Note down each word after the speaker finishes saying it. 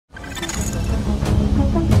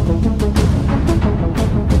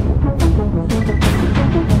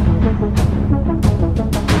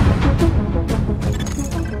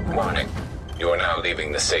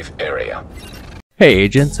Hey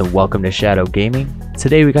agents, and welcome to Shadow Gaming.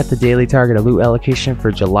 Today we got the daily target of loot allocation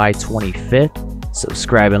for July 25th.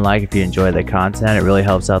 Subscribe and like if you enjoy the content, it really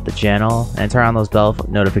helps out the channel. And turn on those bell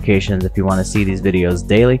notifications if you want to see these videos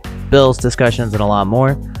daily, builds, discussions, and a lot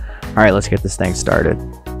more. Alright, let's get this thing started.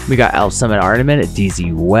 We got Elf Summit Armament at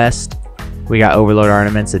DZ West. We got Overlord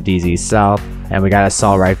Armaments at DZ South. And we got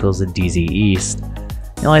Assault Rifles at DZ East.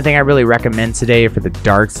 The only thing I really recommend today for the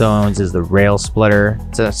dark zones is the Railsplitter.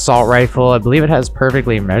 It's an assault rifle. I believe it has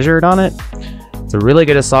perfectly measured on it. It's a really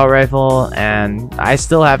good assault rifle, and I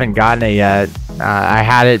still haven't gotten it yet. I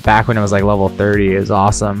had it back when it was like level 30. It was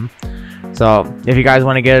awesome. So if you guys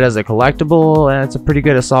want to get it as a collectible, and it's a pretty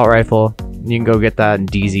good assault rifle, you can go get that in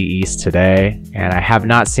DZ East today. And I have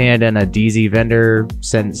not seen it in a DZ vendor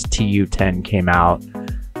since TU10 came out.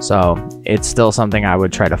 So it's still something I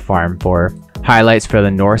would try to farm for. Highlights for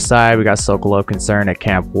the north side, we got Sokolo Concern at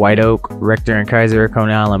Camp White Oak, Richter and Kaiser at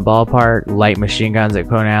Coney Island Ballpark, Light Machine Guns at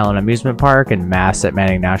Coney Island Amusement Park, and Mass at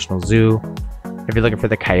Manning National Zoo. If you're looking for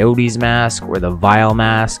the Coyotes mask or the Vile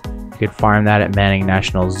mask, you could farm that at Manning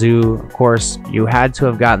National Zoo. Of course, you had to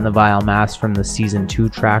have gotten the Vile mask from the Season 2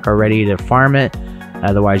 track already to farm it.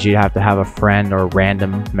 Otherwise, you'd have to have a friend or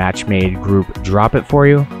random match-made group drop it for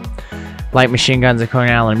you. Light Machine Guns at Coney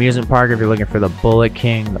Island Amusement Park if you're looking for the Bullet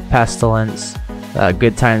King, the Pestilence,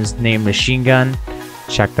 Good Times Named Machine Gun.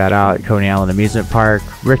 Check that out at Coney Island Amusement Park.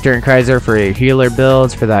 Richter and Kaiser for your healer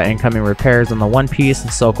builds for that incoming repairs on the One Piece, and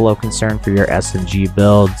Sokolo Concern for your SMG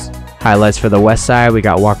builds. Highlights for the west side, we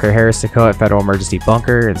got Walker Harris-Deco at Federal Emergency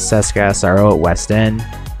Bunker and Seska SRO at West End.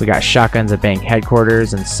 We got shotguns at Bank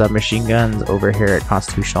Headquarters and submachine guns over here at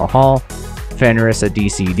Constitutional Hall. Fenris at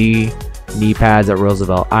DCD. Knee pads at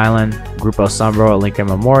Roosevelt Island, Grupo Sombro at Lincoln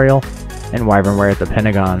Memorial, and Wyvernware at the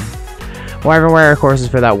Pentagon. Wyvernware, of course, is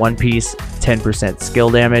for that one piece 10% skill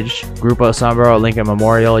damage. Grupo Sombro at Lincoln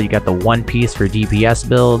Memorial, you got the one piece for DPS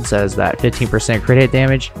builds as that 15% crit hit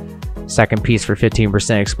damage. Second piece for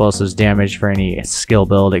 15% explosives damage for any skill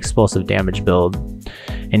build, explosive damage build.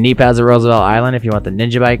 And knee pads at Roosevelt Island if you want the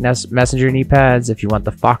Ninja Bike Messenger knee pads, if you want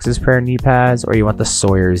the Fox's Prayer knee pads, or you want the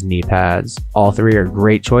Sawyer's knee pads. All three are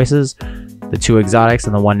great choices. The two exotics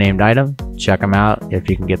and the one named item. Check them out if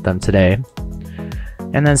you can get them today.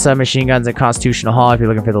 And then submachine guns at Constitutional Hall if you're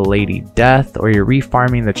looking for the Lady Death, or you're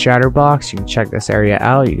refarming the Chatterbox. You can check this area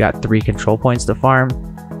out. You got 3 control points to farm.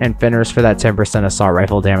 And Fenris for that 10% assault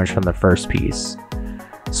rifle damage from the first piece.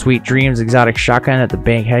 Sweet Dreams exotic shotgun at the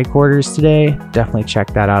bank headquarters today. Definitely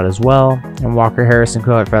check that out as well. And Walker Harrison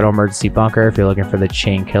Co. at Federal Emergency Bunker if you're looking for the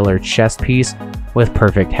Chain Killer chest piece with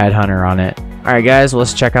perfect headhunter on it. Alright guys, well,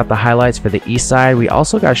 let's check out the highlights for the east side. We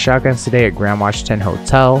also got shotguns today at Grand Washington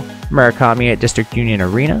Hotel, Murakami at District Union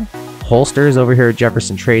Arena, holsters over here at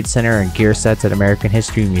Jefferson Trade Center, and gear sets at American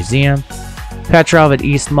History Museum. Petrov at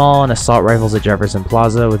East Mall, and assault rifles at Jefferson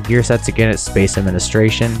Plaza with gear sets again at Space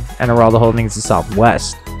Administration, and Araldo Holdings at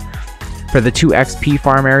Southwest. For the 2 XP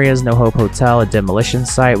farm areas, No Hope Hotel at Demolition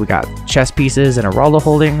Site, we got chess pieces and Araldo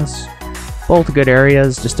Holdings. Both good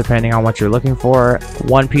areas, just depending on what you're looking for.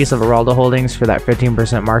 One piece of Araldo Holdings for that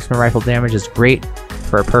 15% marksman rifle damage is great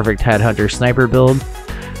for a perfect headhunter sniper build.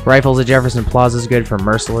 Rifles at Jefferson Plaza is good for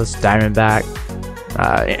Merciless, Diamondback,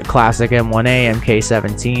 Classic M1A,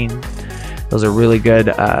 MK17. Those are really good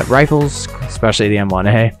rifles, especially the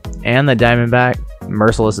M1A. And the Diamondback,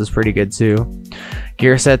 Merciless is pretty good too.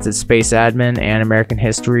 Gear sets at Space Admin and American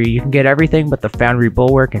History. You can get everything but the Foundry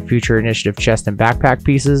Bulwark and Future Initiative chest and backpack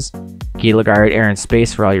pieces. Gilagar at Air and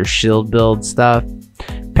Space for all your shield build stuff.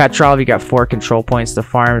 Petrov, you got 4 control points to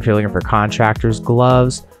farm if you're looking for contractors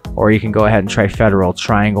gloves. Or you can go ahead and try Federal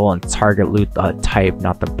Triangle and target loot the type,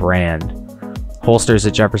 not the brand. Holsters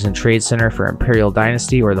at Jefferson Trade Center for Imperial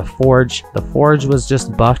Dynasty or the Forge. The Forge was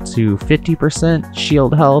just buffed to 50%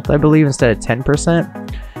 shield health, I believe, instead of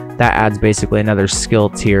 10%. That adds basically another skill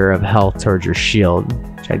tier of health towards your shield,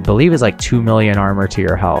 which I believe is like 2 million armor to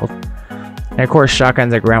your health. And of course,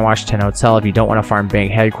 shotguns at Grand Washington Hotel if you don't want to farm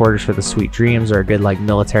bank headquarters for the Sweet Dreams, or a good like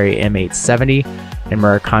military M870, and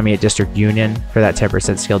Murakami at District Union for that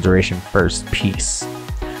 10% skill duration first piece.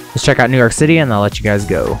 Let's check out New York City and I'll let you guys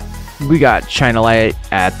go. We got China Light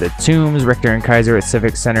at the Tombs, Richter and Kaiser at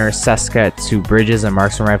Civic Center, Seska at 2 Bridges, and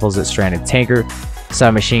Marksman Rifles at Stranded Tanker.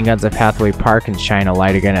 Submachine Guns at Pathway Park, and China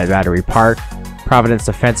Light again at Battery Park. Providence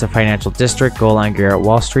Defense at Financial District, Goal Line Gear at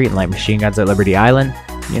Wall Street, and Light Machine Guns at Liberty Island.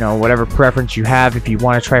 You know, whatever preference you have. If you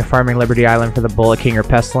want to try farming Liberty Island for the Bullet King or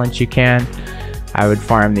Pestilence, you can. I would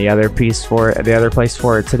farm the other piece for it, the other place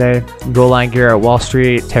for it today. Goal Line Gear at Wall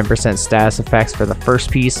Street, 10% status effects for the first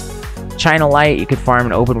piece. China Light, you could farm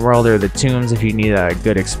an open world or the Tombs if you need a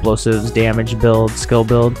good explosives damage build, skill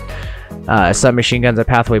build. Submachine guns at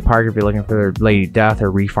Pathway Park if you're looking for Lady Death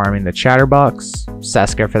or refarming the Chatterbox.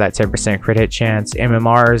 Seska for that 10% crit hit chance.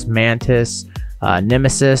 MMRs, Mantis,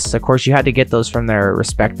 Nemesis. Of course, you had to get those from their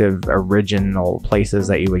respective original places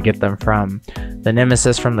that you would get them from. The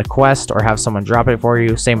Nemesis from the quest or have someone drop it for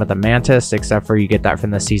you. Same with the Mantis, except for you get that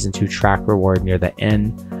from the Season 2 track reward near the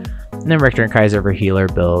end. And then Richter and Kaiser for healer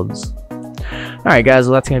builds. Alright guys,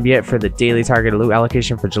 well that's going to be it for the daily targeted loot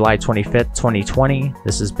allocation for July 25th, 2020.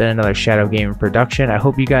 This has been another Shadow Gaming production. I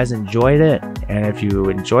hope you guys enjoyed it, and if you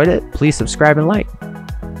enjoyed it, please subscribe and like.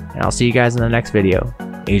 And I'll see you guys in the next video.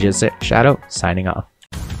 Agent Shadow, signing off.